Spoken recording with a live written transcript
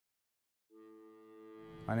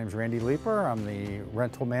My name is Randy Leeper. I'm the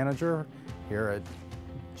rental manager here at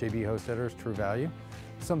JB Hostetters True Value.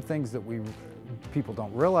 Some things that people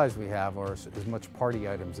don't realize we have are as much party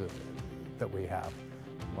items that we have,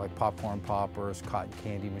 like popcorn poppers, cotton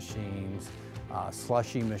candy machines,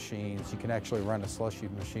 slushy machines. You can actually rent a slushy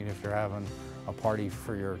machine if you're having a party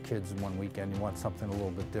for your kids one weekend. You want something a little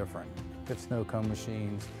bit different. Get snow cone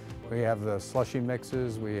machines. We have the slushy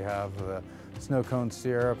mixes, we have the snow cone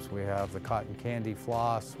syrups, we have the cotton candy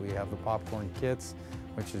floss, we have the popcorn kits,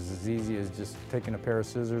 which is as easy as just taking a pair of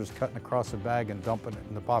scissors, cutting across a bag and dumping it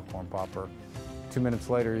in the popcorn popper. 2 minutes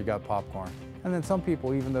later, you got popcorn. And then some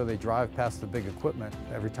people, even though they drive past the big equipment,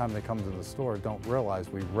 every time they come to the store, don't realize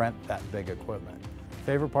we rent that big equipment.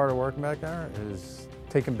 Favorite part of working back there is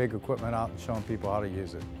taking big equipment out and showing people how to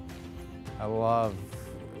use it. I love,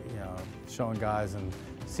 showing guys and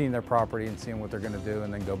seeing their property and seeing what they're going to do,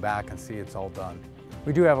 and then go back and see it's all done.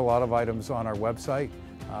 We do have a lot of items on our website.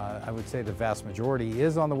 I would say the vast majority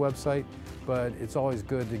is on the website, but it's always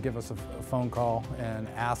good to give us a phone call and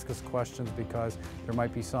ask us questions, because there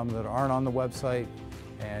might be some that aren't on the website.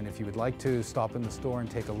 And if you would like to stop in the store and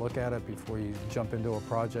take a look at it before you jump into a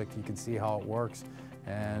project, you can see how it works,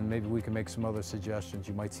 and maybe we can make some other suggestions.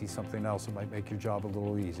 You might see something else that might make your job a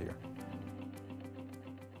little easier.